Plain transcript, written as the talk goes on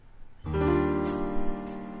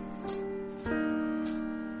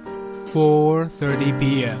4:30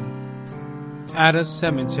 p.m. at a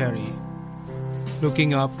cemetery,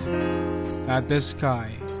 looking up at the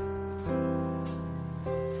sky.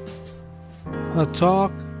 A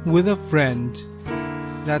talk with a friend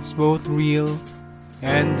that's both real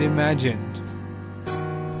and imagined.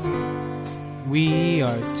 We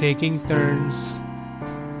are taking turns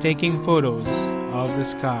taking photos of the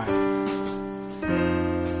sky.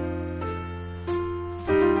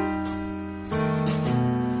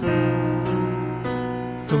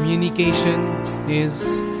 Communication is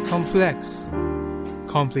complex,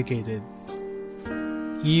 complicated.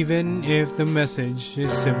 Even if the message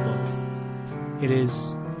is simple, it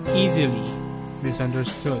is easily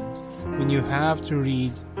misunderstood when you have to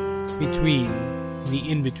read between the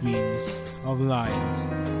in-betweens of lines.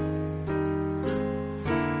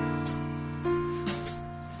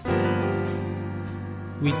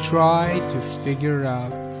 We try to figure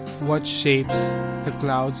out what shapes the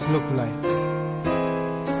clouds look like.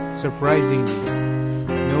 Surprisingly,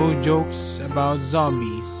 no jokes about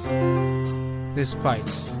zombies,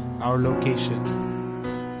 despite our location.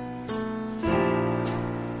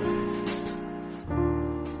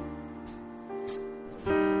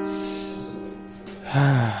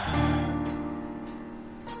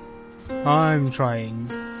 I'm trying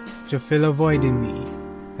to fill a void in me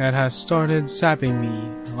that has started sapping me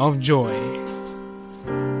of joy,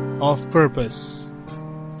 of purpose,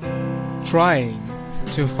 trying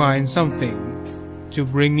to find something to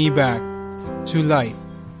bring me back to life.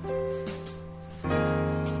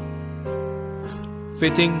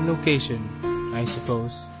 Fitting location, I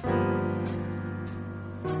suppose.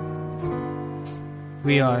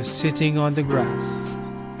 We are sitting on the grass.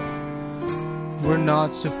 We're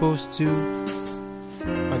not supposed to,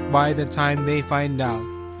 but by the time they find out,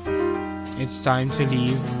 it's time to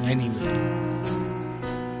leave anyway.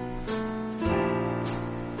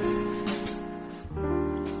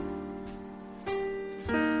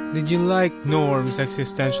 Did you like Norm's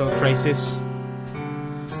existential crisis?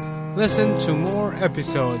 Listen to more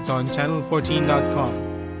episodes on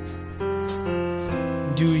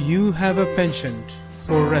channel14.com. Do you have a penchant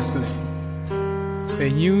for wrestling?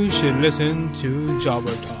 Then you should listen to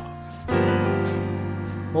Jobber Talk.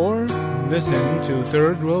 Or listen to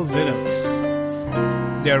Third World Linux.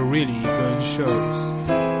 They're really good shows.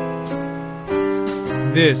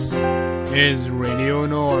 This is Radio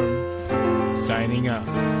Norm, signing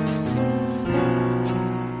out.